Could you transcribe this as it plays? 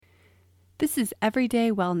This is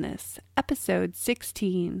Everyday Wellness, Episode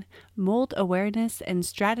 16, Mold Awareness and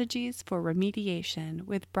Strategies for Remediation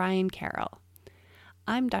with Brian Carroll.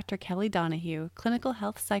 I'm Dr. Kelly Donahue, clinical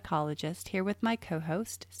health psychologist, here with my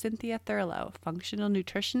co-host, Cynthia Thurlow, functional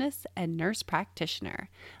nutritionist and nurse practitioner.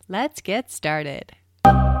 Let's get started.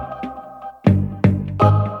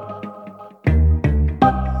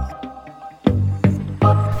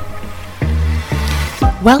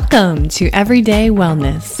 Welcome to Everyday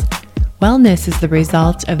Wellness. Wellness is the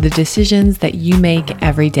result of the decisions that you make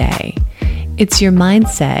every day. It's your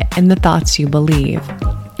mindset and the thoughts you believe.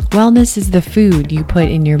 Wellness is the food you put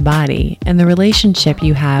in your body and the relationship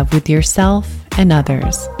you have with yourself and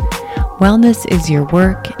others. Wellness is your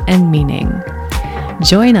work and meaning.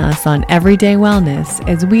 Join us on Everyday Wellness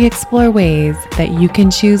as we explore ways that you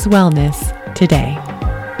can choose wellness today.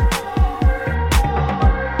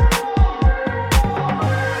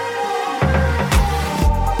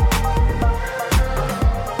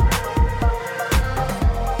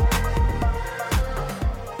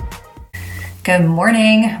 Good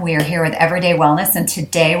morning. We are here with Everyday Wellness, and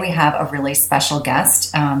today we have a really special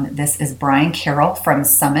guest. This is Brian Carroll from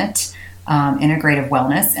Summit Integrative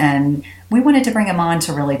Wellness, and we wanted to bring him on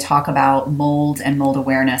to really talk about mold and mold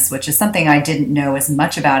awareness, which is something I didn't know as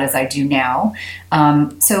much about as I do now.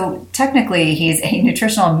 So technically, he's a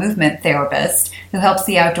nutritional and movement therapist who helps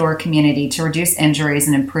the outdoor community to reduce injuries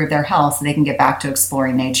and improve their health so they can get back to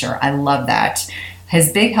exploring nature. I love that.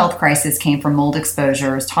 His big health crisis came from mold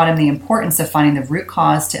exposures, taught him the importance of finding the root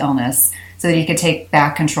cause to illness so that he could take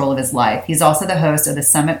back control of his life. He's also the host of the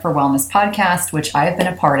Summit for Wellness podcast, which I've been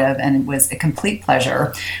a part of, and it was a complete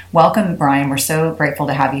pleasure. Welcome, Brian. We're so grateful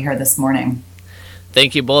to have you here this morning.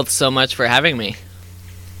 Thank you both so much for having me.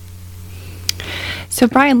 So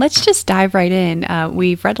Brian, let's just dive right in.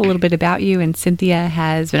 We've read a little bit about you, and Cynthia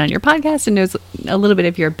has been on your podcast and knows a little bit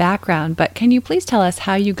of your background, but can you please tell us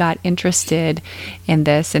how you got interested in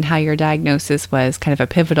this and how your diagnosis was kind of a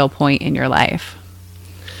pivotal point in your life?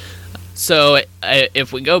 So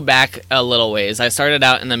if we go back a little ways, I started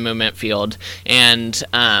out in the movement field, and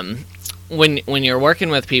when you're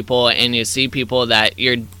working with people and you see people that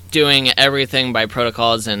you're doing everything by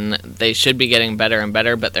protocols and they should be getting better and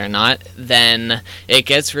better, but they're not, then it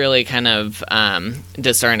gets really kind of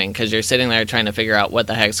discerning because you're sitting there trying to figure out what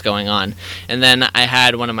the heck's going on. And then I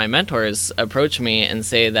had one of my mentors approach me and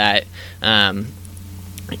say that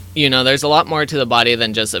there's a lot more to the body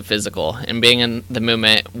than just a physical. And being in the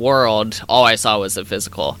movement world, all I saw was the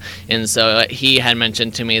physical. And so he had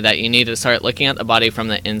mentioned to me that you need to start looking at the body from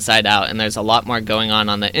the inside out. And there's a lot more going on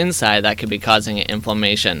the inside that could be causing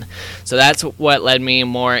inflammation. So that's what led me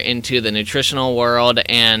more into the nutritional world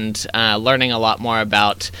and learning a lot more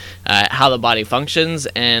about how the body functions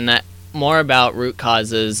and more about root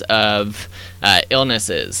causes of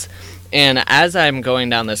illnesses. And as I'm going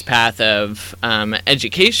down this path of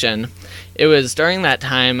education, it was during that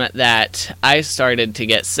time that I started to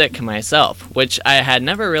get sick myself, which I had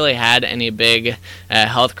never really had any big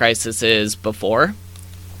health crises before.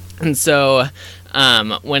 And so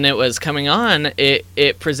when it was coming on,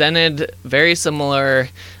 it presented very similar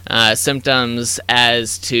symptoms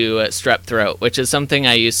as to strep throat, which is something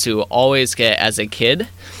I used to always get as a kid.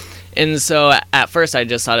 And so at first I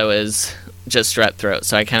just thought it was just strep throat.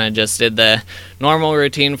 So I kind of just did the normal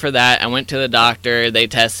routine for that. I went to the doctor, they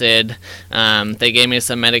tested, they gave me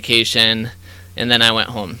some medication, and then I went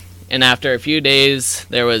home. And after a few days,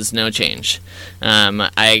 there was no change.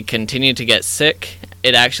 I continued to get sick.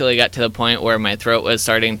 It actually got to the point where my throat was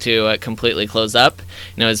starting to completely close up,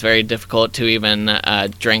 and it was very difficult to even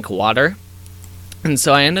drink water. And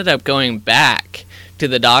so I ended up going back to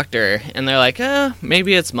the doctor, and they're like,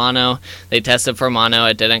 maybe it's mono. They tested for mono,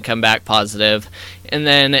 it didn't come back positive, and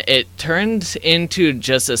then it turned into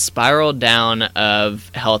just a spiral down of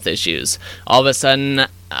health issues. All of a sudden,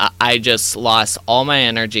 I just lost all my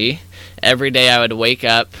energy. Every day I would wake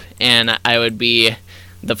up, and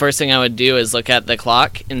the first thing I would do is look at the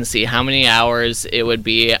clock and see how many hours it would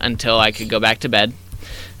be until I could go back to bed.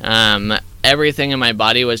 Everything in my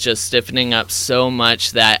body was just stiffening up so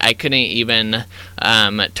much that I couldn't even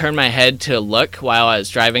turn my head to look while I was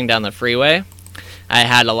driving down the freeway. I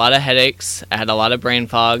had a lot of headaches, I had a lot of brain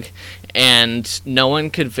fog, and no one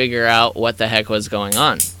could figure out what the heck was going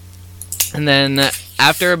on. And then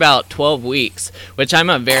after about 12 weeks, which I'm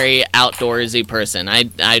a very outdoorsy person,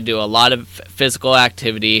 I do a lot of physical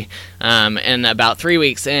activity, and about 3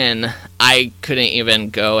 weeks in, I couldn't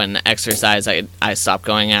even go and exercise. I stopped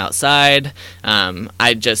going outside.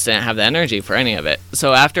 I just didn't have the energy for any of it.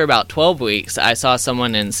 So after about 12 weeks, I saw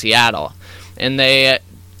someone in Seattle, and they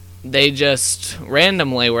they just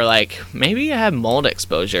randomly were like, maybe you have mold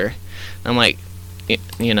exposure. I'm like,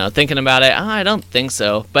 thinking about it, I don't think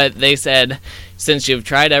so. But they said, since you've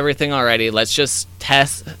tried everything already, let's just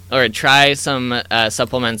test or try some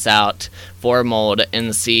supplements out for mold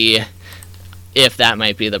and see if that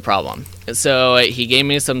might be the problem. So he gave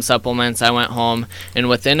me some supplements. I went home, and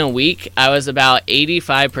within a week, I was about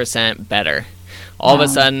 85% better. All of a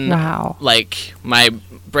sudden, like, my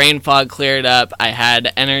brain fog cleared up. I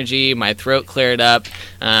had energy. My throat cleared up.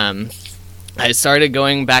 I started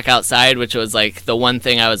going back outside, which was like the one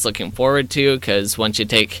thing I was looking forward to, because once you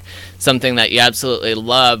take something that you absolutely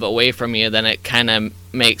love away from you, then it kind of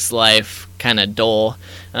makes life kind of dull.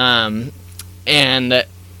 And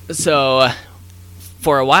so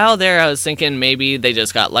for a while there, I was thinking maybe they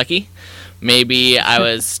just got lucky. Maybe I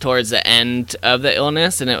was towards the end of the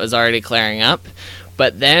illness and it was already clearing up.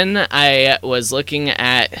 But then I was looking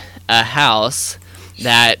at a house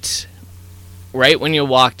that right when you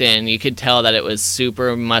walked in, you could tell that it was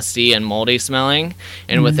super musty and moldy smelling.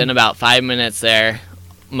 And within about 5 minutes there,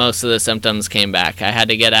 most of the symptoms came back. I had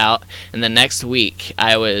to get out. And the next week,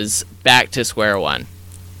 I was back to square one.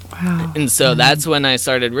 Wow. And so that's when I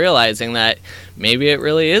started realizing that maybe it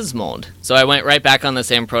really is mold. So I went right back on the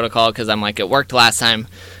same protocol because I'm like, it worked last time.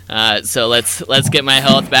 So let's get my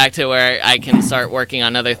health back to where I can start working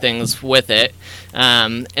on other things with it.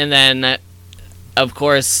 And then, of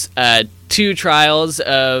course, 2 trials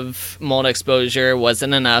of mold exposure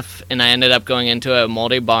wasn't enough, and I ended up going into a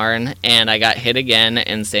moldy barn, and I got hit again,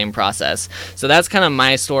 and same process. So that's kind of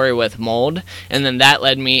my story with mold, and then that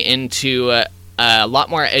led me into a lot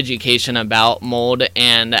more education about mold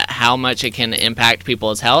and how much it can impact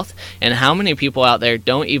people's health, and how many people out there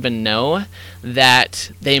don't even know that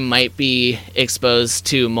they might be exposed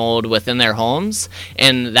to mold within their homes,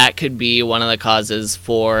 and that could be one of the causes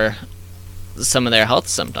for some of their health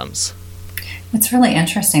symptoms. It's really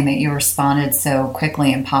interesting that you responded so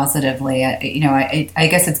quickly and positively. I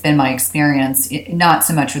guess it's been my experience, not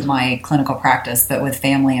so much with my clinical practice, but with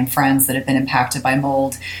family and friends that have been impacted by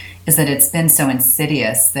mold, is that it's been so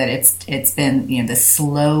insidious that it's been this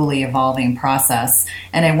slowly evolving process.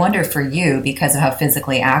 And I wonder for you, because of how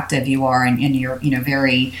physically active you are and your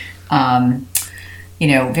very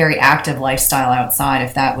very active lifestyle outside,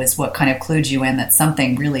 if that was what kind of clued you in that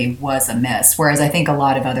something really was amiss. Whereas I think a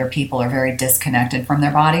lot of other people are very disconnected from their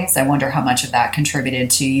bodies. I wonder how much of that contributed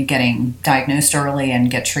to you getting diagnosed early and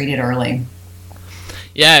get treated early.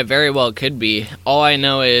 Yeah, it very well could be. All I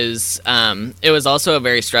know is it was also a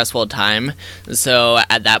very stressful time. So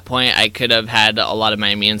at that point, I could have had a lot of my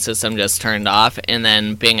immune system just turned off, and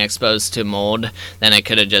then being exposed to mold, then it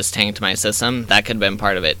could have just tanked my system. That could have been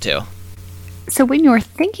part of it too. So when you're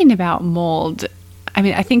thinking about mold, I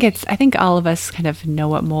mean, I think all of us kind of know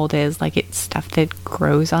what mold is. Like, it's stuff that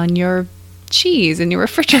grows on your cheese in your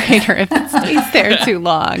refrigerator if it stays there too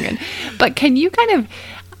long. But can you kind of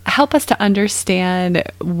help us to understand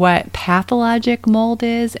what pathologic mold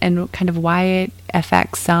is and kind of why it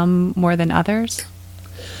affects some more than others?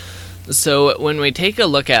 So when we take a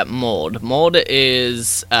look at mold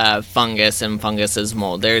is fungus, and fungus is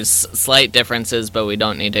mold. There's slight differences, but we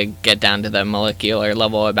don't need to get down to the molecular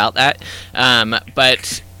level about that.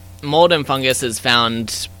 But mold and fungus is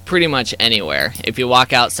found pretty much anywhere. If you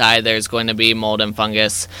walk outside, there's going to be mold and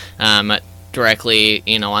fungus directly,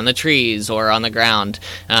 on the trees or on the ground.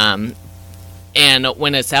 And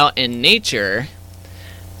when it's out in nature,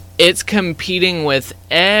 it's competing with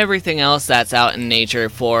everything else that's out in nature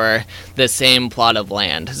for the same plot of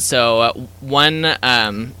land. So one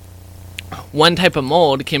type of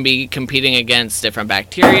mold can be competing against different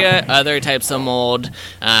bacteria, other types of mold,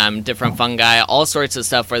 different fungi, all sorts of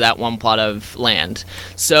stuff for that one plot of land.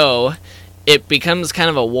 So it becomes kind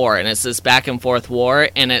of a war, and it's this back and forth war,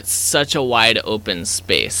 and it's such a wide open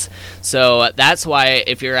space. So that's why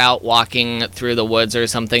if you're out walking through the woods or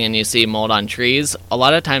something and you see mold on trees, a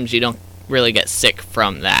lot of times you don't really get sick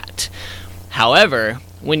from that. However,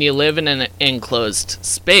 when you live in an enclosed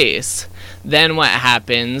space, then what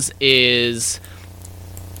happens is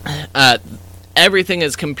everything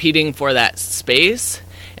is competing for that space,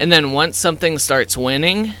 and then once something starts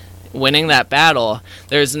winning that battle,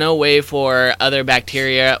 there's no way for other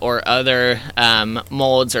bacteria or other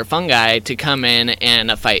molds or fungi to come in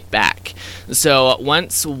and fight back. So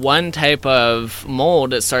once one type of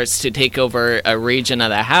mold starts to take over a region of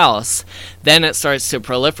the house, then it starts to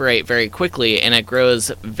proliferate very quickly, and it grows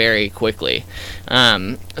very quickly.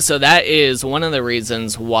 So that is one of the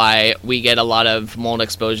reasons why we get a lot of mold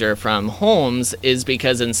exposure from homes, is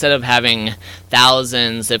because instead of having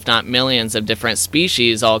thousands, if not millions, of different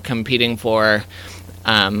species all competing for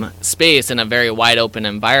space in a very wide open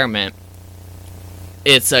environment,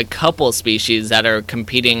 it's a couple species that are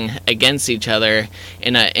competing against each other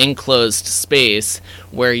in an enclosed space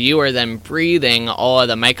where you are then breathing all of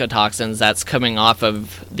the mycotoxins that's coming off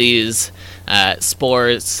of these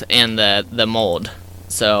spores and the mold.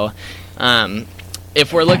 So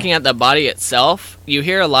if we're looking at the body itself, you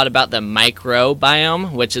hear a lot about the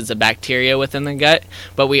microbiome, which is the bacteria within the gut,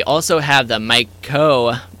 but we also have the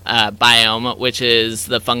mycobiome, which is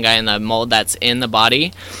the fungi and the mold that's in the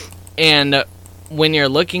body. And when you're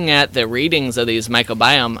looking at the readings of these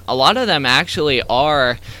microbiome, a lot of them actually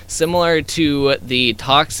are similar to the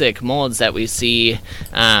toxic molds that we see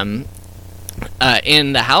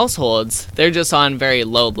in the households. They're just on very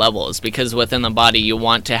low levels, because within the body you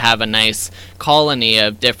want to have a nice colony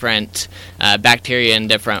of different bacteria and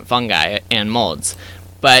different fungi and molds.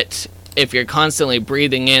 But if you're constantly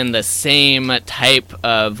breathing in the same type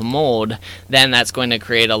of mold, then that's going to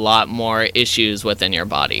create a lot more issues within your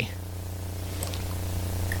body.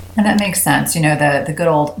 And that makes sense. The good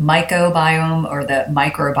old mycobiome or the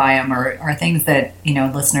microbiome are things that,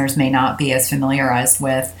 listeners may not be as familiarized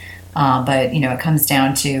with. But it comes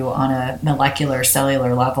down to, on a molecular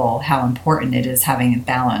cellular level, how important it is having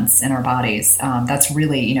balance in our bodies. That's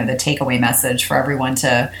really, the takeaway message for everyone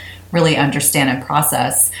to really understand and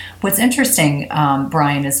process. What's interesting,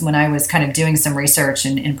 Brian, is when I was kind of doing some research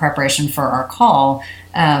in preparation for our call,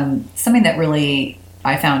 something that really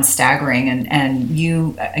I found staggering, and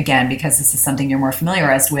you, again, because this is something you're more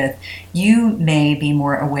familiarized with, you may be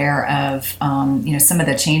more aware of, some of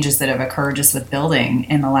the changes that have occurred just with building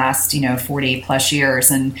in the last, 40 plus years,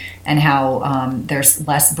 and how there's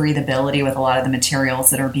less breathability with a lot of the materials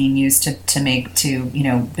that are being used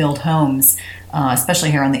to build homes, especially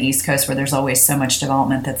here on the East Coast, where there's always so much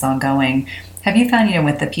development that's ongoing. Have you found,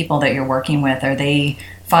 with the people that you're working with, are they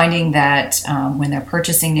finding that when they're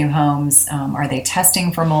purchasing new homes, are they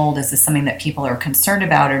testing for mold? Is this something that people are concerned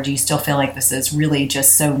about, or do you still feel like this is really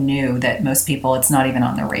just so new that most people, it's not even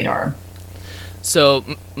on their radar? So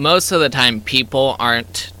most of the time, people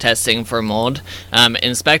aren't testing for mold.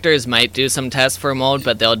 Inspectors might do some tests for mold,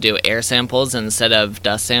 but they'll do air samples instead of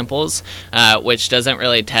dust samples, which doesn't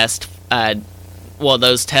really test.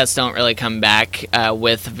 Those tests don't really come back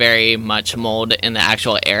with very much mold in the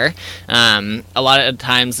actual air. A lot of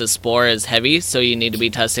times the spore is heavy, so you need to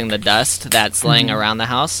be testing the dust that's laying around the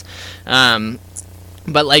house.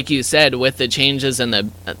 But like you said, with the changes in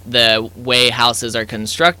the way houses are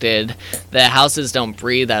constructed, the houses don't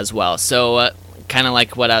breathe as well. So kind of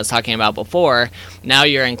like what I was talking about before, now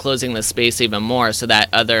you're enclosing the space even more so that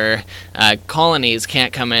other colonies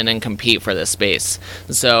can't come in and compete for the space.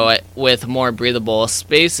 So with more breathable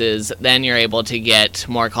spaces, then you're able to get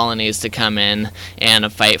more colonies to come in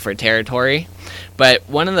and fight for territory. But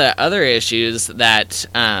one of the other issues that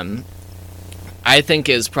I think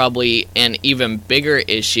is probably an even bigger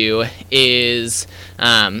issue is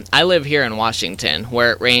I live here in Washington,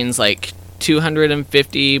 where it rains like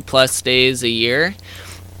 250 plus days a year,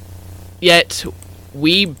 yet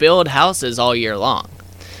we build houses all year long.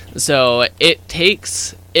 So it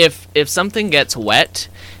takes, if something gets wet,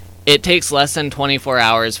 it takes less than 24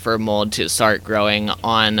 hours for mold to start growing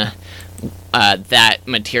on that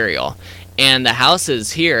material. And the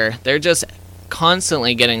houses here, they're just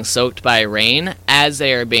constantly getting soaked by rain as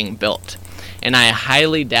they are being built. And I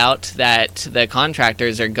highly doubt that the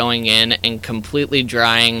contractors are going in and completely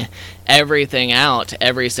drying everything out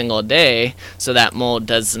every single day so that mold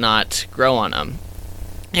does not grow on them.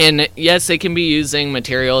 And yes, they can be using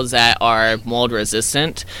materials that are mold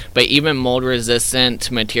resistant, but even mold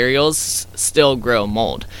resistant materials still grow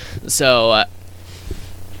mold. So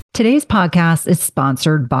today's podcast is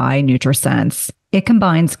sponsored by NutriSense. It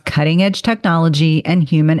combines cutting-edge technology and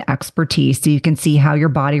human expertise so you can see how your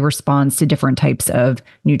body responds to different types of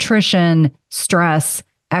nutrition, stress,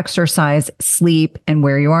 exercise, sleep, and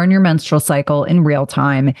where you are in your menstrual cycle in real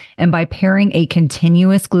time. And by pairing a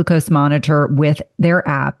continuous glucose monitor with their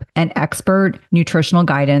app and expert nutritional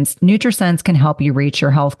guidance, NutriSense can help you reach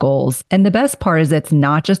your health goals. And the best part is it's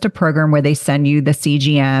not just a program where they send you the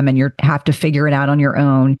CGM and you have to figure it out on your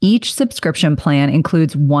own. Each subscription plan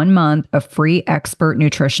includes 1 month of free expert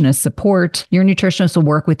nutritionist support. Your nutritionist will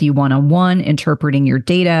work with you one-on-one, interpreting your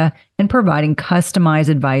data and providing customized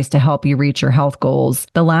advice to help you reach your health goals.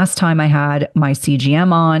 The last time I had my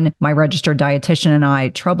CGM on, my registered dietitian and I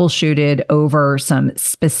troubleshooted over some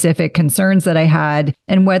specific concerns that I had.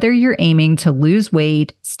 And whether you're aiming to lose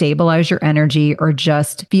weight, stabilize your energy, or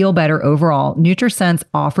just feel better overall, NutriSense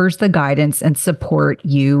offers the guidance and support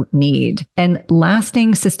you need. And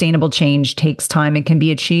lasting sustainable change takes time and can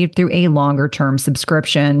be achieved through a longer term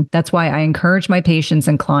subscription. That's why I encourage my patients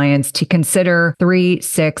and clients to consider 3,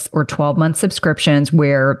 6, or 12-month subscriptions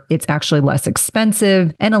where it's actually less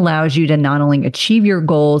expensive and allows you to not only achieve your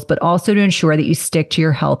goals, but also to ensure that you stick to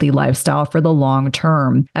your healthy lifestyle for the long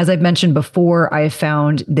term. As I've mentioned before, I have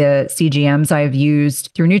found the CGMs I have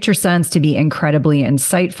used through NutriSense to be incredibly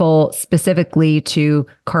insightful, specifically to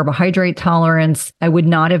carbohydrate tolerance. I would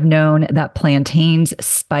not have known that plantains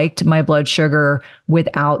spiked my blood sugar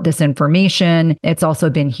without this information. It's also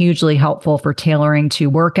been hugely helpful for tailoring to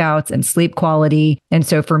workouts and sleep quality. And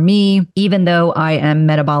so for me, even though I am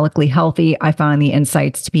metabolically healthy, I found the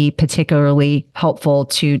insights to be particularly helpful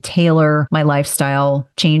to tailor my lifestyle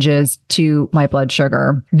changes to my blood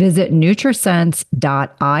sugar. Visit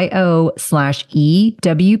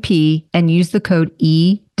nutrisense.io/EWP and use the code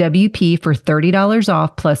EWP for $30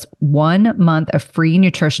 off plus 1 month of free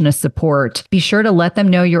nutritionist support. Be sure to let them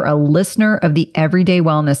know you're a listener of the Everyday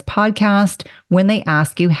Wellness podcast when they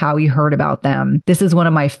ask you how you heard about them. This is one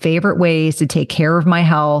of my favorite ways to take care of my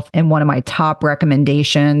health and one of my top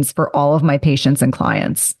recommendations for all of my patients and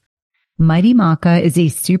clients. Mighty Maca is a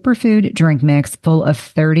superfood drink mix full of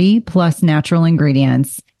 30 plus natural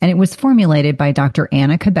ingredients, and it was formulated by Dr.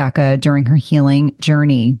 Anna Cabeca during her healing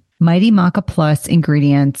journey. Mighty Maca Plus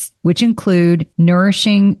ingredients, which include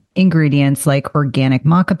nourishing ingredients like organic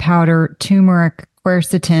maca powder, turmeric,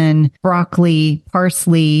 quercetin, broccoli,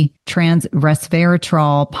 parsley, trans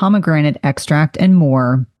resveratrol, pomegranate extract, and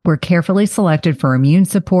more, were carefully selected for immune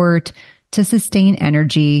support, to sustain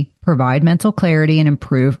energy, provide mental clarity, and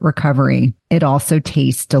improve recovery. It also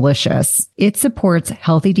tastes delicious. It supports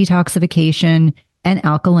healthy detoxification and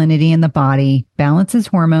alkalinity in the body, balances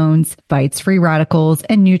hormones, fights free radicals,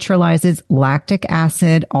 and neutralizes lactic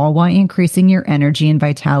acid, all while increasing your energy and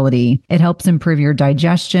vitality. It helps improve your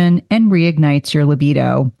digestion and reignites your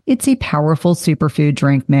libido. It's a powerful superfood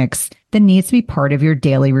drink mix that needs to be part of your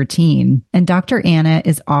daily routine. And Dr. Anna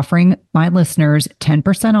is offering my listeners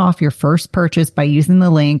 10% off your first purchase by using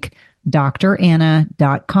the link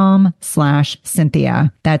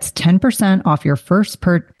dranna.com/Cynthia. That's 10% off your first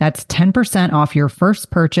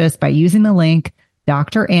purchase by using the link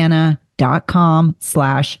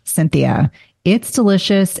dranna.com/Cynthia. It's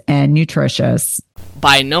delicious and nutritious.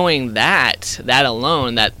 By knowing that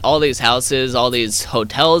alone, that all these houses, all these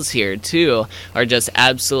hotels here too, are just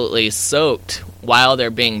absolutely soaked while they're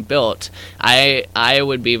being built, I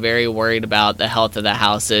would be very worried about the health of the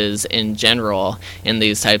houses in general in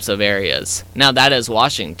these types of areas. Now, that is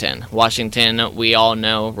Washington. Washington, we all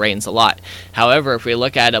know, rains a lot. However, if we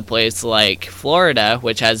look at a place like Florida,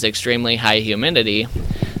 which has extremely high humidity,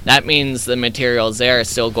 that means the materials there are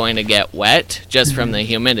still going to get wet just from the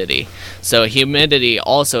humidity. So humidity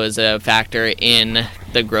also is a factor in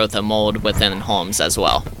the growth of mold within homes as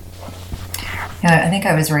well. Yeah, I think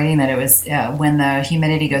I was reading that it was when the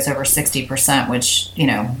humidity goes over 60%, which,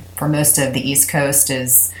 for most of the East Coast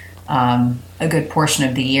is a good portion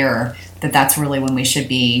of the year, that's really when we should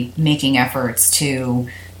be making efforts to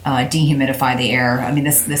dehumidify the air. I mean,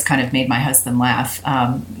 this kind of made my husband laugh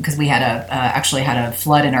because we had actually had a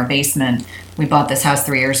flood in our basement. We bought this house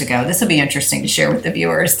 3 years ago. This will be interesting to share with the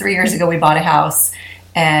viewers. 3 years ago, we bought a house,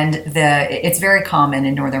 and it's very common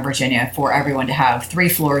in Northern Virginia for everyone to have 3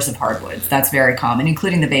 floors of hardwoods. That's very common,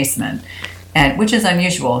 including the basement, and which is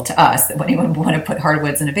unusual to us that anyone would want to put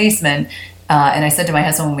hardwoods in a basement. And I said to my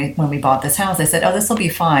husband when we bought this house, I said, "Oh, this will be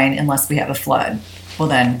fine unless we have a flood." Well,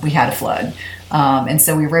 then we had a flood. And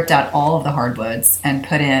so we ripped out all of the hardwoods and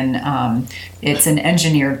put in, it's an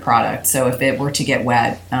engineered product. So if it were to get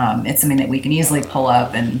wet, it's something that we can easily pull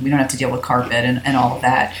up and we don't have to deal with carpet and all of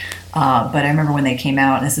that. But I remember when they came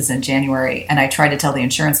out, and this is in January, and I tried to tell the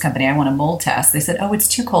insurance company I want a mold test. They said, "Oh, it's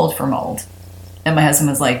too cold for mold." And my husband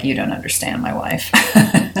was like, "You don't understand, my wife."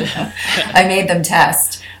 I made them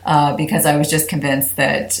test because I was just convinced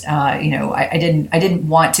that I didn't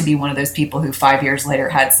want to be one of those people who 5 years later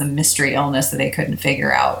had some mystery illness that they couldn't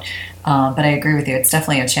figure out. But I agree with you; it's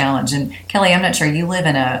definitely a challenge. And Kelly, I'm not sure, you live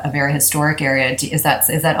in a very historic area. Is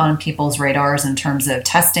that on people's radars in terms of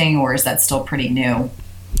testing, or is that still pretty new?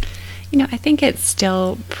 I think it's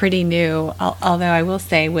still pretty new, although I will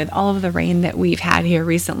say with all of the rain that we've had here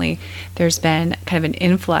recently, there's been kind of an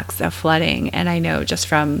influx of flooding. And I know just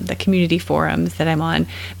from the community forums that I'm on,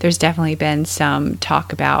 there's definitely been some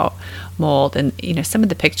talk about mold. And, some of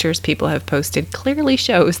the pictures people have posted clearly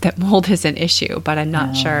shows that mold is an issue, but I'm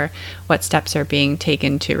not sure what steps are being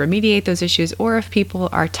taken to remediate those issues, or if people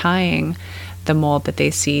are tying the mold that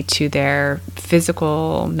they see to their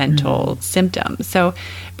physical, mental symptoms. So,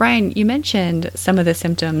 Brian, you mentioned some of the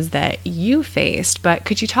symptoms that you faced, but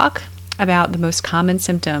could you talk about the most common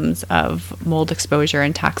symptoms of mold exposure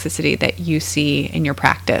and toxicity that you see in your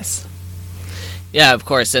practice? Yeah, of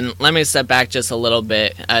course. And let me step back just a little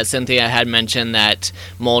bit. Cynthia had mentioned that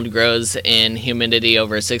mold grows in humidity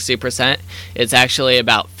over 60%. It's actually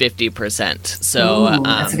about 50%. So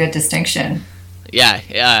that's a good distinction. Yeah,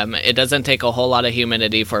 it doesn't take a whole lot of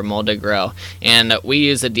humidity for mold to grow. And we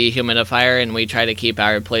use a dehumidifier, and we try to keep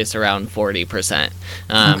our place around 40%.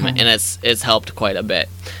 And it's helped quite a bit.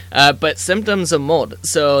 But symptoms of mold.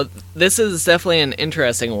 So this is definitely an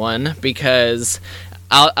interesting one, because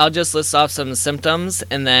I'll just list off some symptoms,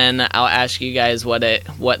 and then I'll ask you guys what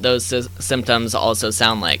those symptoms also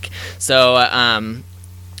sound like. So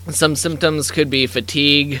some symptoms could be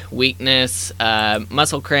fatigue, weakness,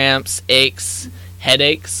 muscle cramps, aches,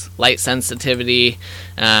 headaches, light sensitivity,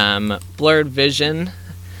 blurred vision,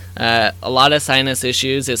 a lot of sinus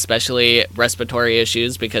issues, especially respiratory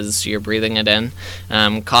issues because you're breathing it in,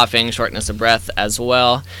 coughing, shortness of breath as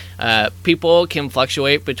well. People can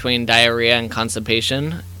fluctuate between diarrhea and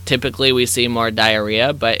constipation. Typically we see more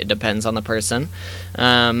diarrhea, but it depends on the person.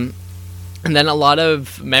 And then a lot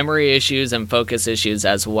of memory issues and focus issues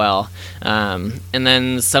as well. And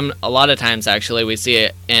then a lot of times actually we see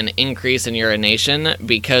an increase in urination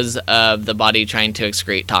because of the body trying to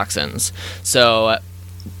excrete toxins. So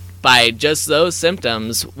by just those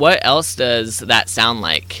symptoms, what else does that sound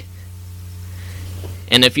like?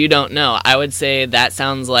 And if you don't know, I would say that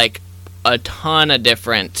sounds like a ton of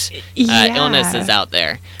different illnesses out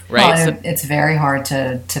there, right? Well, it's very hard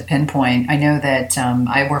to pinpoint. I know that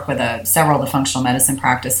I work with several of the functional medicine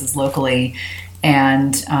practices locally,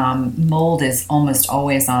 and mold is almost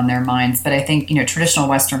always on their minds. But I think, traditional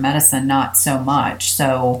Western medicine, not so much.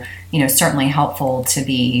 So, certainly helpful to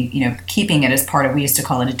be, keeping it as part of, we used to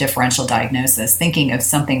call it a differential diagnosis, thinking of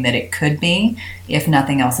something that it could be if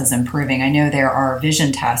nothing else is improving. I know there are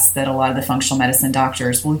vision tests that a lot of the functional medicine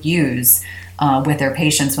doctors will use with their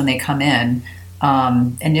patients when they come in,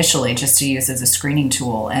 initially just to use as a screening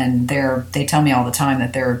tool. And they tell me all the time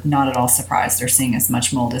that they're not at all surprised they're seeing as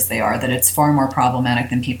much mold as they are, that it's far more problematic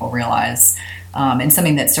than people realize. And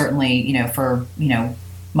something that certainly, for,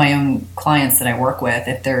 my own clients that I work with,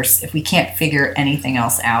 if we can't figure anything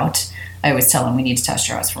else out, I always tell them we need to test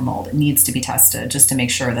your eyes for mold. It needs to be tested just to make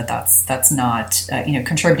sure that that's not,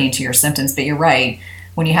 contributing to your symptoms. But you're right.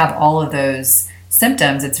 When you have all of those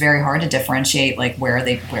symptoms, it's very hard to differentiate, like,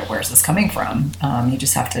 where's this coming from? You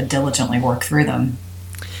just have to diligently work through them.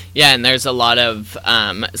 Yeah, and there's a lot of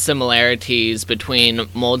similarities between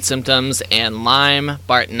mold symptoms and Lyme,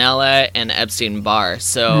 Bartonella, and Epstein-Barr.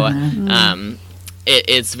 So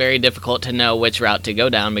it's very difficult to know which route to go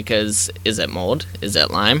down, because is it mold? Is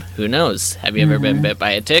it Lyme? Who knows? Have you ever been bit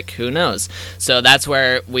by a tick? Who knows? So that's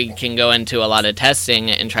where we can go into a lot of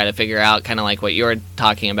testing and try to figure out, kind of like what you're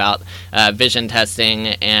talking about, vision testing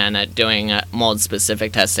and doing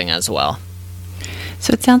mold-specific testing as well.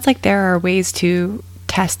 So it sounds like there are ways to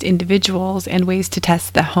test individuals and ways to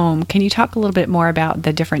test the home. Can you talk a little bit more about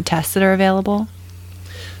the different tests that are available?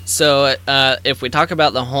 So if we talk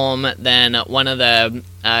about the home, then one of the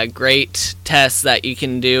great tests that you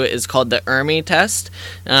can do is called the ERMI test,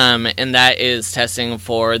 and that is testing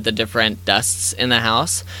for the different dusts in the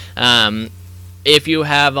house. If you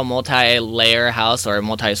have a multi-layer house or a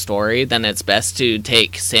multi-story, then it's best to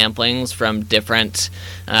take samplings from different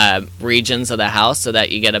regions of the house so that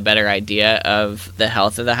you get a better idea of the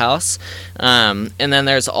health of the house. And then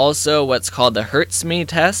there's also what's called the HERTSME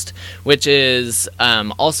test, which is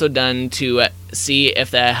also done to see if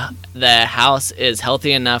the house is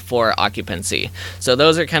healthy enough for occupancy. So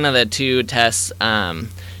those are kind of the two tests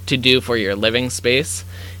to do for your living space.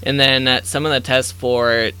 And then some of the tests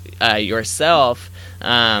for yourself,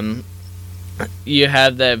 you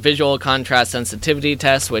have the visual contrast sensitivity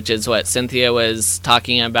test, which is what Cynthia was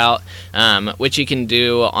talking about, which you can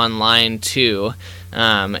do online too.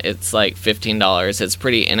 It's like $15. It's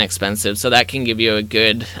pretty inexpensive, so that can give you a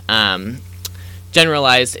good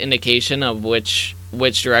generalized indication of which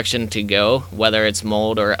direction to go, whether it's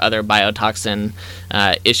mold or other biotoxin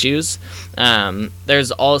issues.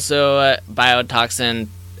 There's also biotoxin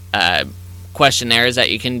questionnaires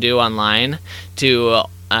that you can do online to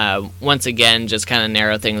once again just kind of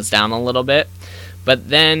narrow things down a little bit. But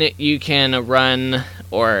then you can run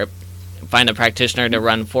or find a practitioner to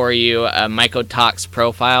run for you a mycotox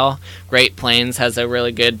profile. Great Plains has a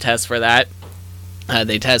really good test for that.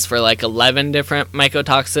 They test for like 11 different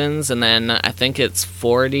mycotoxins, and then I think it's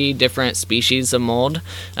 40 different species of mold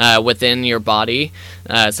within your body.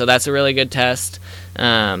 So that's a really good test.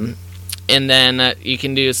 And then you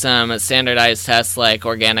can do some standardized tests like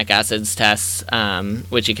organic acids tests,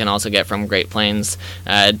 which you can also get from Great Plains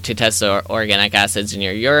to test the organic acids in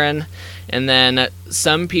your urine. And then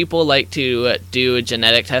some people like to do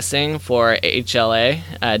genetic testing for HLA,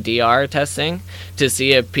 DR testing, to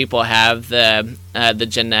see if people have the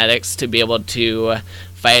genetics to be able to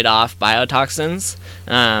fight off biotoxins.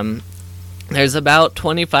 There's about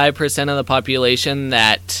 25% of the population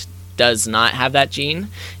that does not have that gene,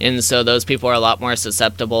 and so those people are a lot more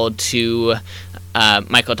susceptible to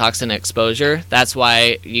mycotoxin exposure. That's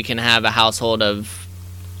why you can have a household of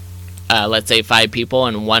let's say 5 people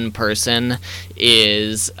and one person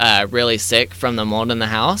is really sick from the mold in the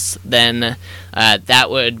house, then that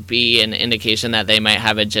would be an indication that they might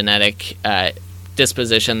have a genetic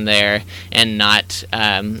disposition there and not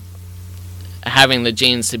having the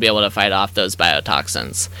genes to be able to fight off those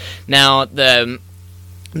biotoxins. Now,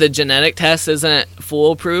 the genetic test isn't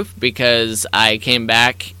foolproof because I came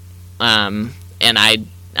back and I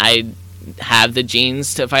have the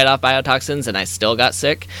genes to fight off biotoxins and I still got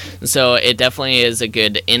sick. So it definitely is a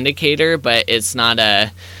good indicator, but it's not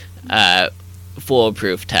a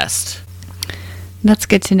foolproof test. That's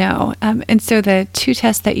good to know. And so the 2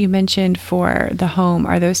 tests that you mentioned for the home,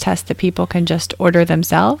 are those tests that people can just order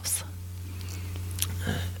themselves?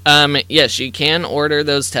 Yes, you can order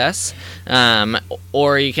those tests,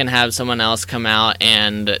 or you can have someone else come out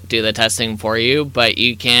and do the testing for you, but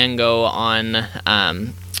you can go on,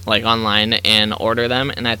 online and order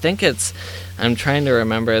them. And I think I'm trying to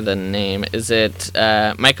remember the name. Is it,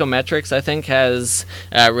 Mycometrics, I think, has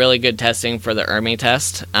really good testing for the ERMI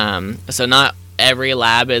test. So not every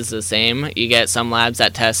lab is the same. You get some labs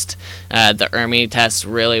that test the ERMI test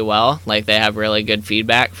really well, like they have really good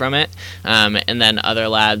feedback from it, and then other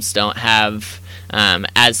labs don't have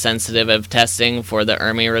as sensitive of testing for the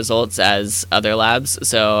ERMI results as other labs.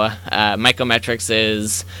 So Mycometrics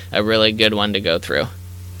is a really good one to go through.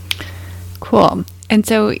 Cool. And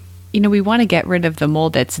so, we want to get rid of the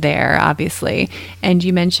mold that's there, obviously. And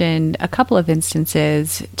you mentioned a couple of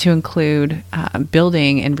instances to include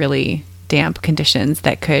building in really damp conditions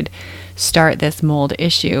that could start this mold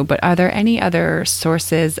issue. But are there any other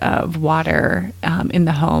sources of water in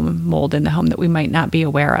the home, mold in the home, that we might not be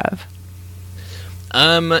aware of?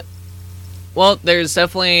 Well, there's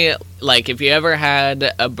definitely, if you ever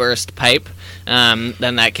had a burst pipe,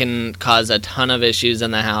 then that can cause a ton of issues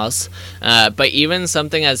in the house. But even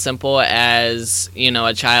something as simple as,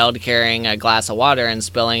 a child carrying a glass of water and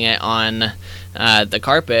spilling it on the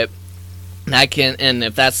carpet, that can, and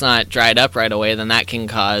if that's not dried up right away, then that can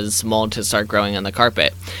cause mold to start growing in the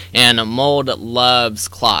carpet. And mold loves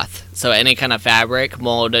cloth. So any kind of fabric,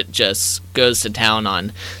 mold just goes to town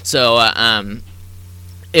on. So,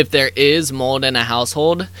 if there is mold in a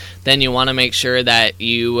household, then you want to make sure that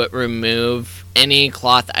you remove any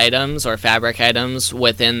cloth items or fabric items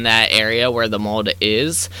within that area where the mold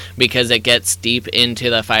is, because it gets deep into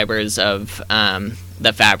the fibers of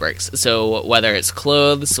the fabrics. So whether it's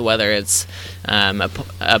clothes, whether it's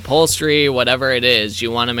upholstery, whatever it is,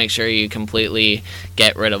 you want to make sure you completely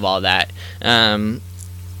get rid of all that.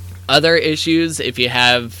 Other issues, if you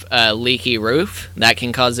have a leaky roof, that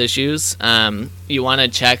can cause issues. You want to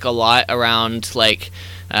check a lot around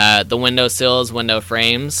the window sills, window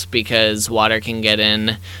frames, because water can get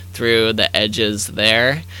in through the edges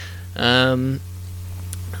there. Yeah,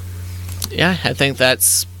 I think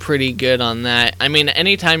that's pretty good on that. I mean,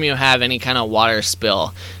 anytime you have any kind of water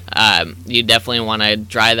spill, you definitely want to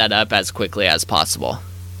dry that up as quickly as possible.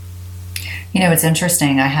 It's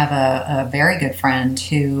interesting. I have a very good friend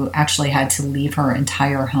who actually had to leave her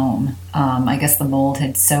entire home. I guess the mold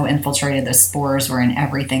had so infiltrated, the spores were in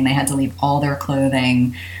everything. They had to leave all their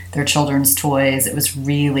clothing, their children's toys. It was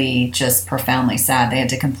really just profoundly sad. They had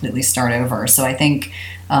to completely start over. So I think,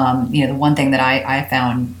 the one thing that I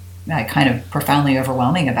found kind of profoundly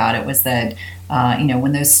overwhelming about it was that,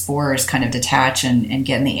 when those spores kind of detach and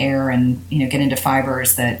get in the air and, get into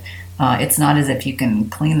fibers, that it's not as if you can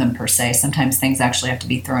clean them per se. Sometimes things actually have to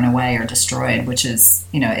be thrown away or destroyed, which is,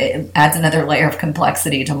 it adds another layer of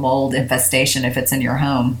complexity to mold infestation if it's in your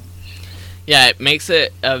home. Yeah, it makes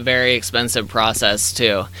it a very expensive process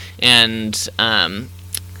too. And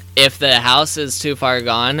if the house is too far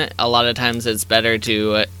gone, a lot of times it's better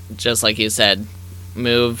to, just like you said,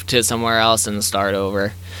 move to somewhere else and start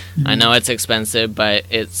over. Mm-hmm. I know it's expensive, but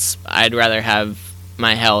I'd rather have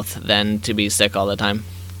my health than to be sick all the time.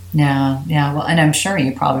 Yeah. Well, and I'm sure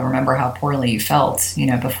you probably remember how poorly you felt,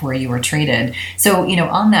 before you were treated. So,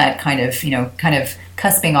 on that kind of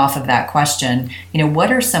cusping off of that question,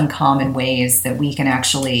 what are some common ways that we can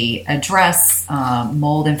actually address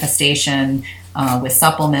mold infestation with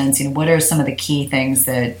supplements? What are some of the key things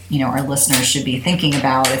that, our listeners should be thinking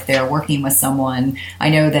about if they're working with someone? I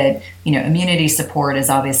know that, immunity support is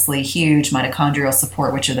obviously huge, mitochondrial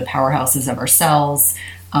support, which are the powerhouses of our cells.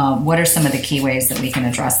 What are some of the key ways that we can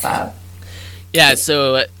address that? Yeah,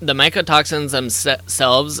 so the mycotoxins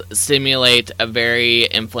themselves stimulate a very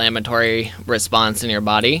inflammatory response in your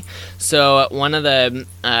body. So one of the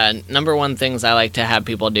number one things I like to have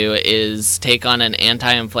people do is take on an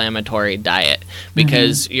anti-inflammatory diet,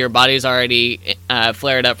 because your body's already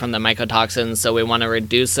flared up from the mycotoxins, so we want to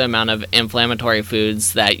reduce the amount of inflammatory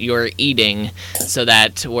foods that you're eating so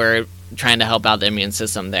that we're trying to help out the immune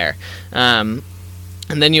system there.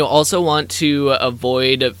 And then you also want to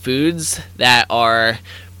avoid foods that are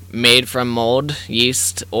made from mold,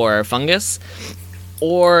 yeast, or fungus,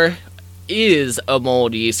 or is a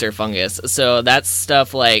mold, yeast, or fungus. So that's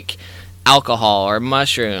stuff like alcohol or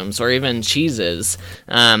mushrooms or even cheeses.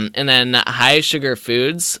 And then high sugar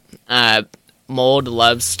foods, mold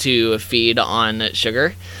loves to feed on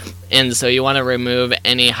sugar. And so you want to remove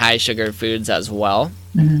any high sugar foods as well.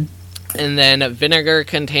 Mm-hmm. And then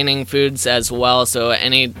vinegar-containing foods as well. So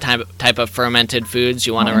any type of fermented foods,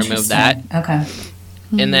 you want to remove that. Okay.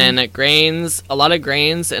 Mm-hmm. And then grains, a lot of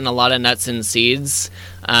grains and a lot of nuts and seeds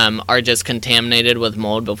are just contaminated with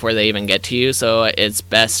mold before they even get to you. So it's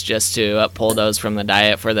best just to pull those from the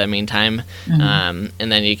diet for the meantime. Mm-hmm.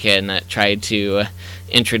 And then you can try to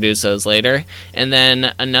introduce those later. And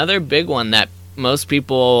then another big one that most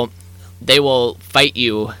people, they will fight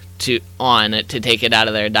you to take it out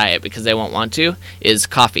of their diet because they won't want to, is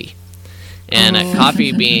coffee. And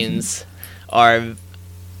coffee beans are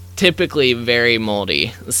typically very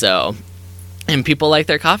moldy. So, and people like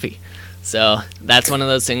their coffee. So that's one of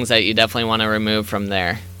those things that you definitely want to remove from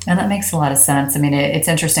there. And that makes a lot of sense. I mean, it's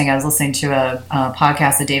interesting. I was listening to a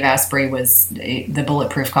podcast that Dave Asprey was the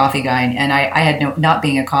Bulletproof Coffee guy, and I had not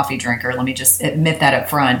being a coffee drinker. Let me just admit that up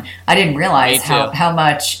front. I didn't realize how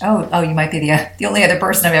much. Oh, you might be the only other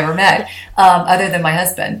person I've ever met other than my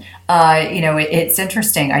husband. It's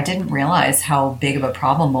interesting. I didn't realize how big of a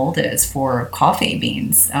problem mold is for coffee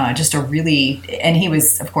beans. And he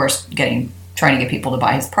was, of course, trying to get people to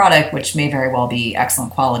buy his product, which may very well be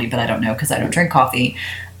excellent quality, but I don't know because I don't drink coffee.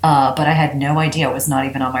 But I had no idea. It was not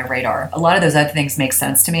even on my radar. A lot of those other things make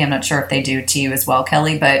sense to me. I'm not sure if they do to you as well,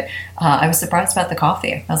 Kelly, but I was surprised about the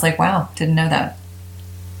coffee. I was like, wow, didn't know that.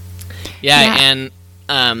 Yeah.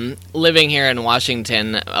 And living here in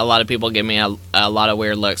Washington, a lot of people give me a lot of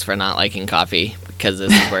weird looks for not liking coffee because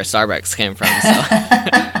this is where Starbucks came from. So.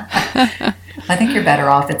 I think you're better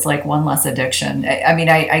off. It's like one less addiction. I mean,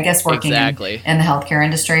 I guess working in the healthcare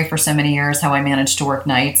industry for so many years, how I managed to work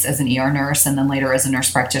nights as an ER nurse and then later as a nurse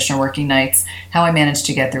practitioner working nights, how I managed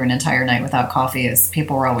to get through an entire night without coffee is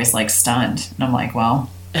people were always like stunned. And I'm like, well,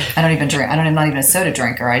 I don't even drink. I'm not even a soda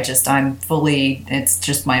drinker. It's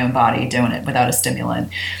just my own body doing it without a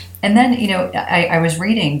stimulant. And then, I was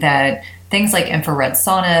reading that things like infrared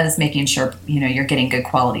saunas, making sure, you're getting good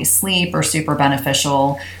quality sleep are super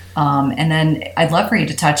beneficial. And then I'd love for you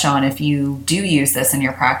to touch on, if you do use this in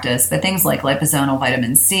your practice, but things like liposomal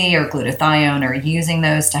vitamin C or glutathione, are using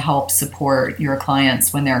those to help support your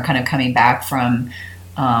clients when they're kind of coming back from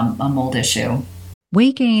a mold issue?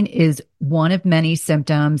 Weight gain is one of many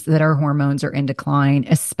symptoms that our hormones are in decline,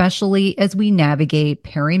 especially as we navigate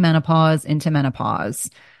perimenopause into menopause.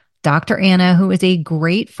 Dr. Anna, who is a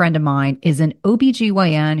great friend of mine, is an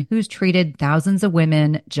OBGYN who's treated thousands of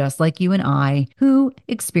women just like you and I who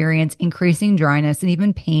experience increasing dryness and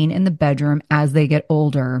even pain in the bedroom as they get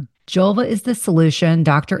older. Julva is the solution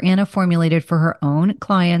Dr. Anna formulated for her own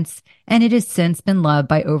clients, and it has since been loved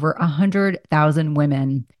by over 100,000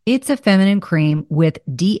 women. It's a feminine cream with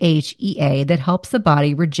DHEA that helps the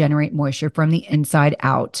body regenerate moisture from the inside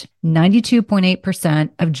out.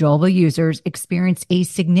 92.8% of Julva users experienced a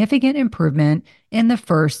significant improvement in the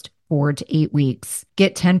first 4 to 8 weeks.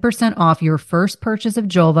 Get 10% off your first purchase of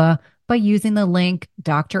Julva by using the link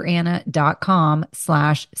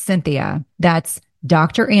dranna.com/Cynthia. That's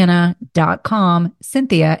dranna.com,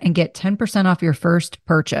 Cynthia, and get 10% off your first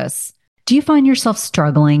purchase. Do you find yourself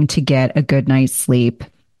struggling to get a good night's sleep?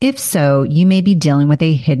 If so, you may be dealing with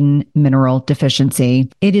a hidden mineral deficiency.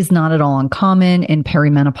 It is not at all uncommon in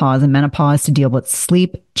perimenopause and menopause to deal with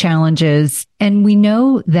sleep challenges. And we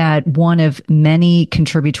know that one of many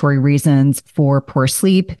contributory reasons for poor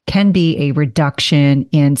sleep can be a reduction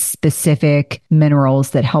in specific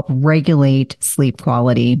minerals that help regulate sleep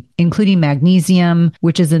quality, including magnesium,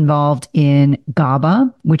 which is involved in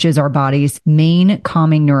GABA, which is our body's main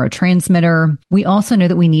calming neurotransmitter. We also know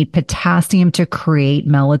that we need potassium to create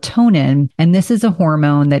melatonin. And this is a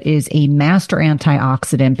hormone that is a master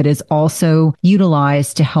antioxidant, but is also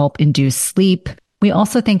utilized to help induce sleep. We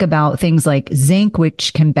also think about things like zinc,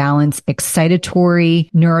 which can balance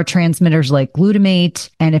excitatory neurotransmitters like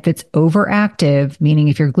glutamate. And if it's overactive, meaning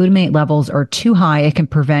if your glutamate levels are too high, it can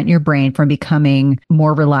prevent your brain from becoming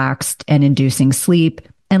more relaxed and inducing sleep.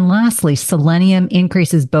 And lastly, selenium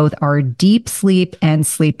increases both our deep sleep and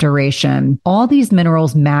sleep duration. All these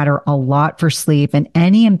minerals matter a lot for sleep, and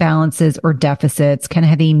any imbalances or deficits can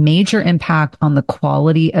have a major impact on the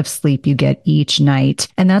quality of sleep you get each night.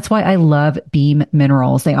 And that's why I love Beam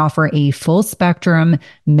Minerals. They offer a full spectrum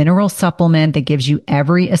mineral supplement that gives you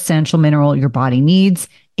every essential mineral your body needs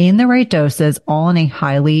in the right doses, all in a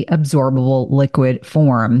highly absorbable liquid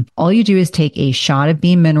form. All you do is take a shot of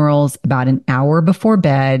Beam Minerals about an hour before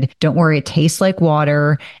bed. Don't worry, it tastes like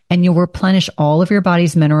water, and you'll replenish all of your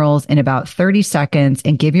body's minerals in about 30 seconds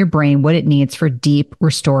and give your brain what it needs for deep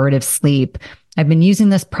restorative sleep. I've been using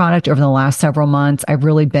this product over the last several months. I've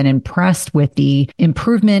really been impressed with the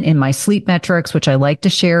improvement in my sleep metrics, which I like to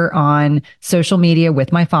share on social media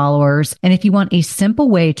with my followers. And if you want a simple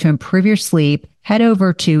way to improve your sleep, head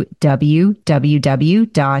over to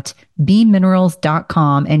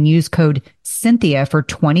www.beamminerals.com and use code Cynthia for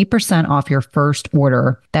 20% off your first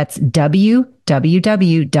order. That's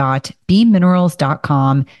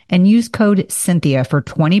www.beamminerals.com and use code Cynthia for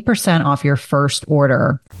 20% off your first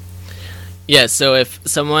order. Yeah, so if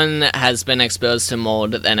someone has been exposed to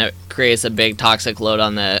mold, then it creates a big toxic load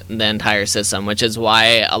on the entire system, which is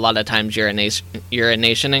why a lot of times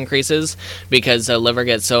urination increases, because the liver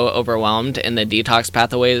gets so overwhelmed and the detox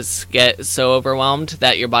pathways get so overwhelmed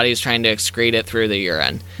that your body's trying to excrete it through the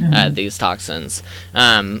urine, these toxins.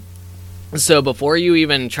 So before you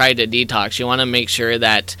even try to detox, you want to make sure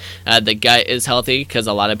that the gut is healthy, because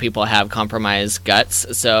a lot of people have compromised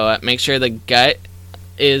guts. So make sure the gut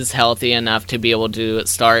is healthy enough to be able to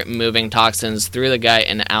start moving toxins through the gut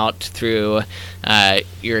and out through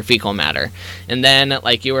your fecal matter. And then,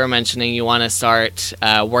 like you were mentioning, you want to start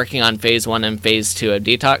working on phase 1 and phase 2 of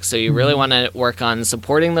detox. So you really want to work on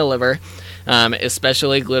supporting the liver,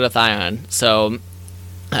 especially glutathione. So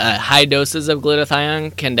high doses of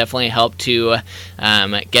glutathione can definitely help to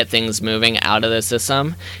get things moving out of the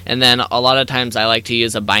system. And then a lot of times I like to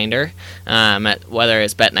use a binder, whether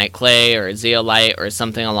it's bentonite clay or zeolite or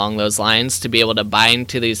something along those lines, to be able to bind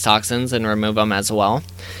to these toxins and remove them as well.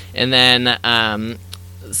 And then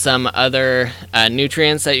some other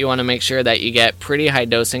nutrients that you want to make sure that you get pretty high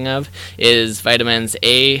dosing of is vitamins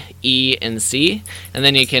A, E, and C. And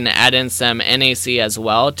then you can add in some NAC as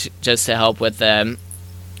well, just to help with the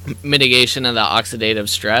mitigation of the oxidative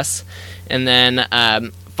stress. And then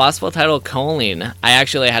phosphatidylcholine. I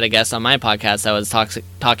actually had a guest on my podcast that was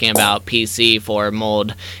talking about PC for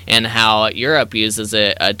mold and how Europe uses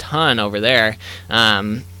it a ton over there,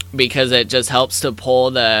 because it just helps to pull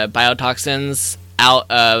the biotoxins out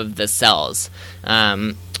of the cells.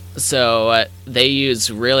 So they use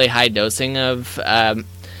really high dosing of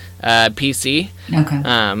PC.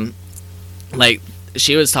 Okay. Like,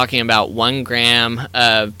 she was talking about 1 gram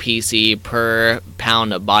of PC per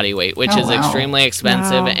pound of body weight, which is extremely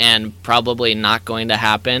expensive and probably not going to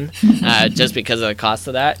happen just because of the cost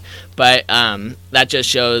of that. But that just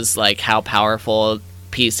shows like how powerful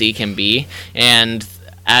PC can be. And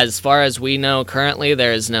as far as we know currently,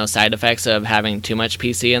 there is no side effects of having too much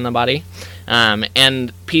PC in the body.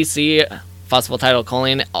 And PC,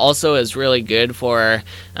 phosphatidylcholine, also is really good for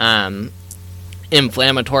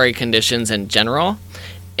inflammatory conditions in general,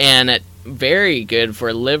 and very good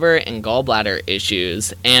for liver and gallbladder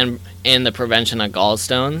issues, and in the prevention of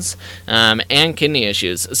gallstones and kidney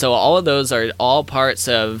issues. So all of those are all parts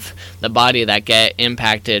of the body that get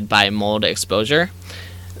impacted by mold exposure.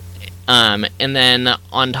 And then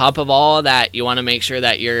on top of all of that, you want to make sure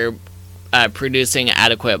that you're producing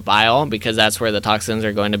adequate bile, because that's where the toxins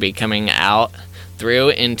are going to be coming out through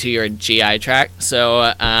into your GI tract.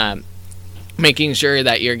 So making sure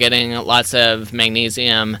that you're getting lots of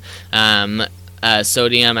magnesium,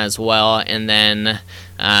 sodium as well, and then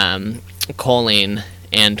choline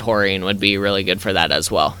and taurine would be really good for that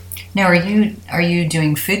as well. Now, are you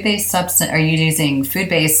doing food-based substance? Are you using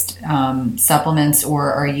food-based supplements,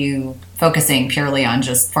 or are you focusing purely on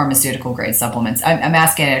just pharmaceutical grade supplements? I'm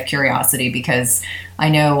asking out of curiosity because I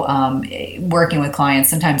know working with clients,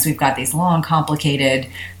 sometimes we've got these long, complicated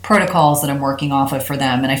protocols that I'm working off of for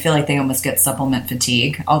them, and I feel like they almost get supplement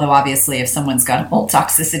fatigue. Although obviously, if someone's got mold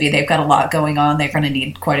toxicity, they've got a lot going on. They're going to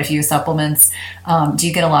need quite a few supplements. Do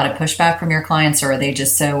you get a lot of pushback from your clients, or are they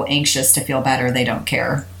just so anxious to feel better they don't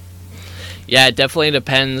care? Yeah, it definitely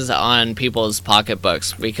depends on people's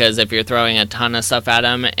pocketbooks, because if you're throwing a ton of stuff at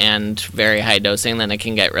them and very high dosing, then it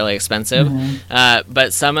can get really expensive.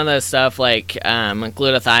 But some of the stuff like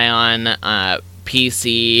glutathione,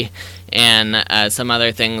 PC, and some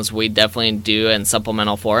other things we definitely do in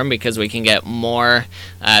supplemental form, because we can get more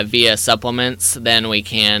via supplements than we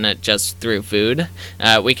can just through food.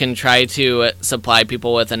 We can try to supply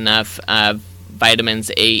people with enough vitamins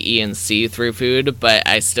A, E, and C through food, but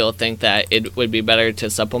I still think that it would be better to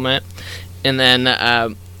supplement. And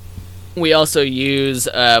then we also use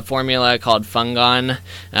a formula called Fungon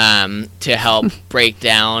to help break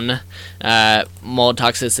down mold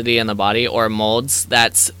toxicity in the body, or molds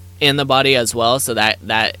that's in the body as well. So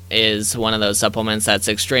that is one of those supplements that's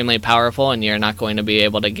extremely powerful, and you're not going to be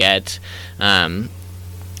able to get a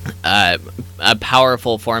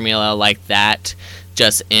powerful formula like that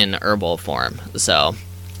just in herbal form. So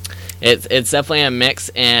it's definitely a mix,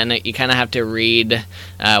 and you kind of have to read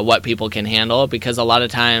what people can handle, because a lot of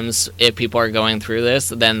times if people are going through this,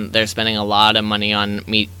 then they're spending a lot of money on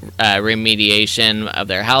remediation of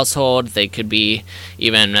their household. They could be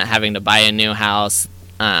even having to buy a new house.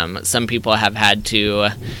 Some people have had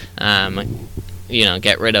to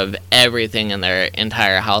get rid of everything in their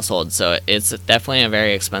entire household. So it's definitely a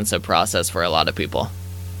very expensive process for a lot of people.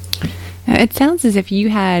 It sounds as if you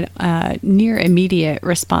had a near immediate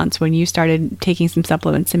response when you started taking some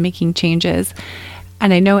supplements and making changes.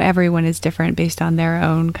 And I know everyone is different based on their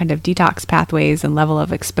own kind of detox pathways and level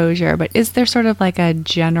of exposure, but is there sort of like a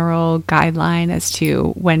general guideline as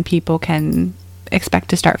to when people can expect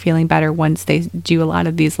to start feeling better once they do a lot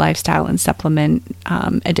of these lifestyle and supplement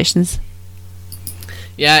additions?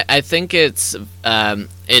 Yeah, I think it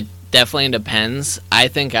definitely depends. I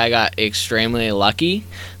think I got extremely lucky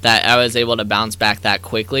that I was able to bounce back that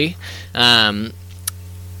quickly. But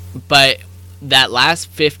that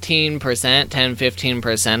last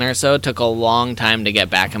 10-15% or so took a long time to get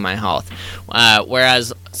back in my health.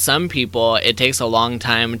 Whereas some people, it takes a long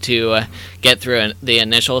time to get through the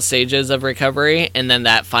initial stages of recovery, and then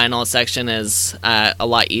that final section is a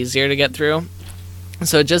lot easier to get through.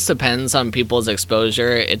 So it just depends on people's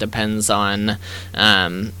exposure. It depends on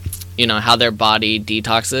how their body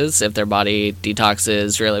detoxes, if their body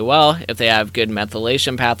detoxes really well, if they have good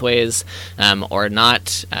methylation pathways or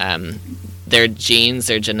not. Their genes,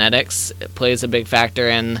 their genetics plays a big factor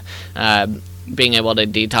in being able to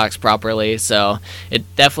detox properly. So it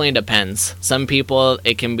definitely depends. Some people,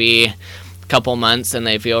 it can be a couple months and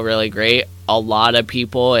they feel really great. A lot of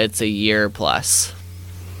people, it's a year plus.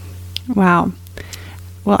 Wow.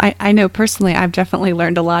 Well, I know personally, I've definitely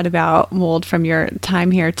learned a lot about mold from your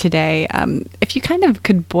time here today. If you kind of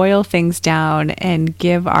could boil things down and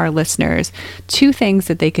give our listeners 2 things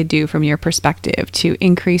that they could do from your perspective to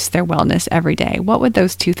increase their wellness every day, what would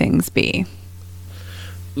those 2 things be?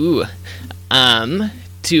 To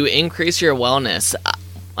increase your wellness,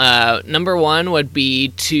 number 1 would be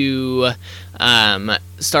to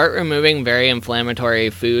start removing very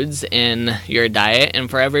inflammatory foods in your diet. And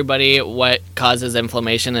for everybody, what causes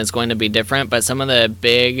inflammation is going to be different, but some of the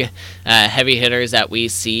big heavy hitters that we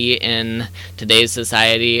see in today's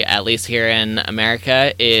society, at least here in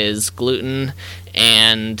America, is gluten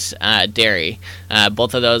and dairy.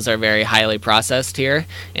 Both of those are very highly processed here,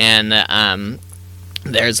 and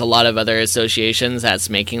there's a lot of other associations that's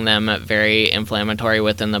making them very inflammatory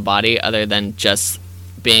within the body, other than just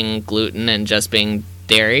being gluten and just being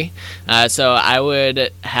dairy. So I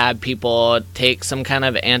would have people take some kind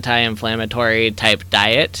of anti-inflammatory type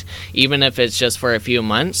diet, even if it's just for a few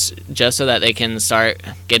months, just so that they can start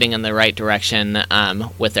getting in the right direction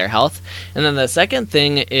with their health. And then the second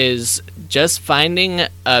thing is just finding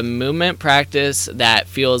a movement practice that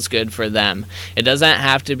feels good for them. It doesn't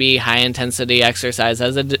have to be high intensity exercise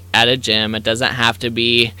at a gym. It doesn't have to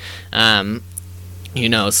be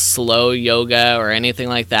slow yoga or anything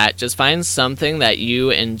like that. Just find something that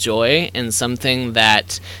you enjoy and something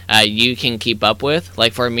that you can keep up with.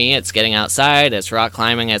 Like for me, it's getting outside, it's rock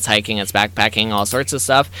climbing, it's hiking, it's backpacking, all sorts of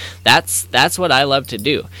stuff. That's what I love to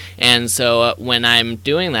do. And so when I'm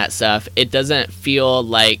doing that stuff, it doesn't feel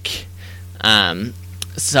like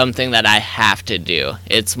something that I have to do.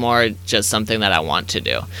 It's more just something that I want to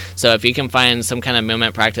do. So if you can find some kind of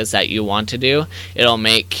movement practice that you want to do, it'll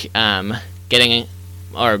make getting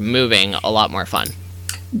or moving a lot more fun.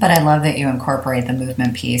 But I love that you incorporate the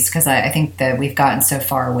movement piece, because I think that we've gotten so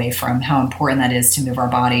far away from how important that is to move our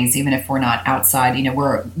bodies, even if we're not outside.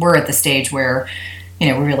 We're at the stage where we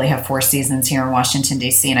really have 4 seasons here in Washington,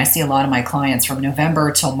 D.C., and I see a lot of my clients from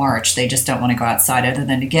November till March, they just don't want to go outside other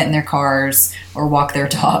than to get in their cars or walk their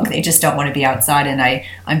dog. They just don't want to be outside, and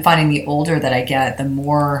I'm finding the older that I get, the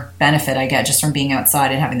more benefit I get just from being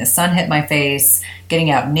outside and having the sun hit my face, getting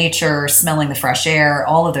out in nature, smelling the fresh air.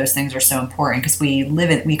 All of those things are so important because we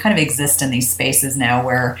kind of exist in these spaces now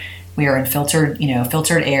where we are in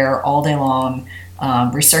filtered air all day long,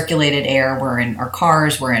 recirculated air. We're in our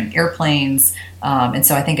cars, we're in airplanes. And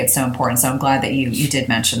so I think it's so important. So I'm glad that you did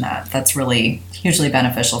mention that. That's really hugely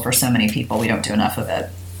beneficial for so many people. We don't do enough of it.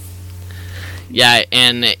 Yeah,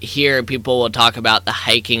 and here people will talk about the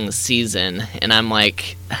hiking season, and I'm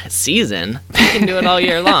like, season? You can do it all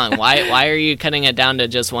year long. Why are you cutting it down to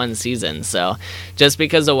just one season? So just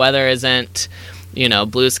because the weather isn't,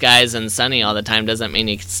 blue skies and sunny all the time doesn't mean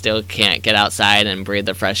you still can't get outside and breathe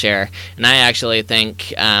the fresh air. And I actually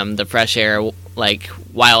think the fresh air, like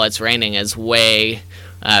while it's raining, is way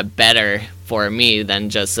better for me than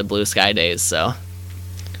just the blue sky days. So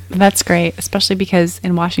that's great, especially because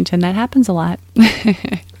in Washington that happens a lot.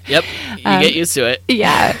 Yep, you get used to it.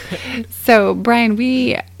 Yeah. So, Brian,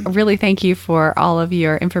 we really thank you for all of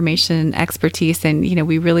your information and expertise. And,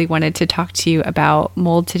 we really wanted to talk to you about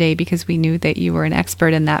mold today because we knew that you were an expert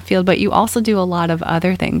in that field, but you also do a lot of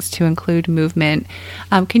other things to include movement.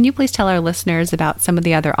 Can you please tell our listeners about some of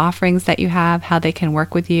the other offerings that you have, how they can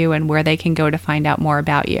work with you, and where they can go to find out more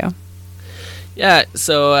about you? Yeah,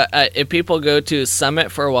 so if people go to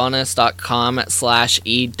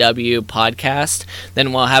summitforwellness.com/EW podcast,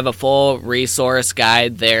 then we'll have a full resource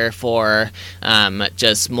guide there for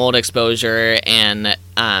just mold exposure, and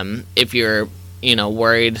if you're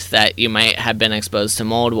worried that you might have been exposed to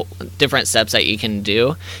mold, different steps that you can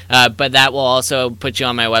do. But that will also put you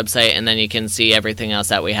on my website, and then you can see everything else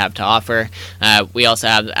that we have to offer. We also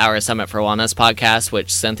have our Summit for Wellness podcast,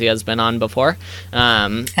 which Cynthia's been on before.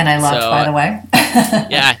 And I loved, by the way.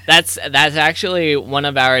 Yeah, that's actually one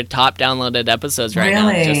of our top downloaded episodes right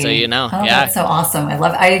now, just so you know. Oh, yeah, that's so awesome.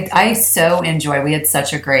 I so enjoy. We had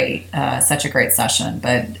such a great session,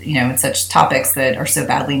 but it's such topics that are so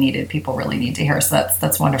badly needed. People really need to hear. So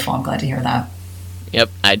that's wonderful. I'm glad to hear that. Yep,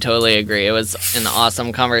 I totally agree. It was an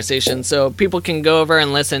awesome conversation. So people can go over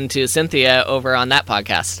and listen to Cynthia over on that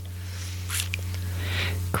podcast.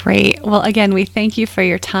 Great. Well, again, we thank you for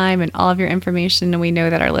your time and all of your information, and we know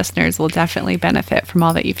that our listeners will definitely benefit from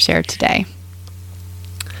all that you've shared today.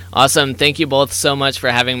 Awesome. Thank you both so much for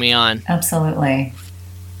having me on. Absolutely.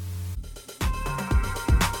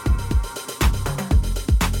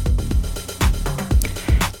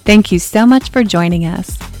 Thank you so much for joining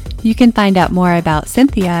us. You can find out more about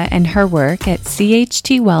Cynthia and her work at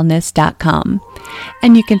chtwellness.com.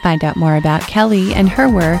 And you can find out more about Kelly and her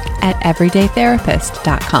work at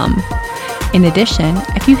everydaytherapist.com. In addition,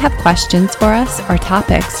 if you have questions for us or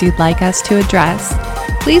topics you'd like us to address,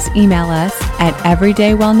 please email us at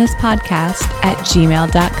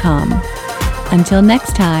everydaywellnesspodcast@gmail.com. Until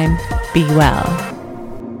next time, be well.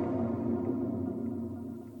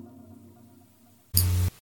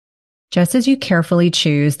 Just as you carefully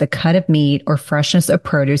choose the cut of meat or freshness of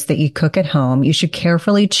produce that you cook at home, you should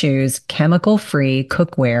carefully choose chemical-free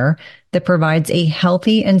cookware that provides a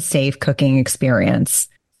healthy and safe cooking experience.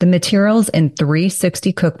 The materials in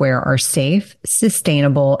 360 cookware are safe,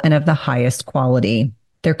 sustainable, and of the highest quality.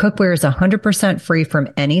 Their cookware is 100% free from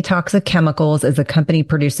any toxic chemicals, as the company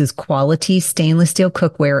produces quality stainless steel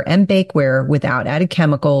cookware and bakeware without added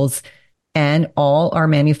chemicals, and all are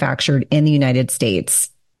manufactured in the United States.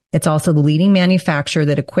 It's also the leading manufacturer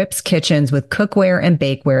that equips kitchens with cookware and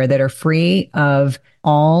bakeware that are free of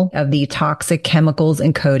all of the toxic chemicals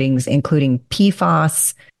and coatings, including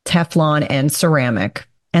PFAS, Teflon, and ceramic.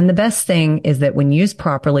 And the best thing is that when used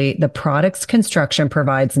properly, the product's construction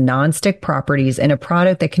provides nonstick properties and a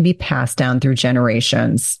product that can be passed down through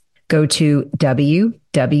generations. Go to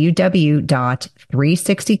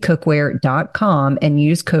www.360cookware.com and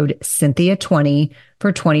use code Cynthia20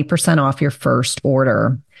 for 20% off your first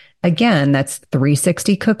order. Again, that's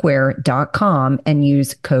 360cookware.com and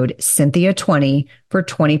use code Cynthia20 for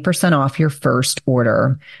 20% off your first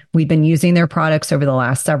order. We've been using their products over the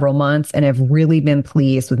last several months and have really been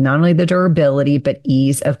pleased with not only the durability, but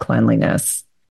ease of cleanliness.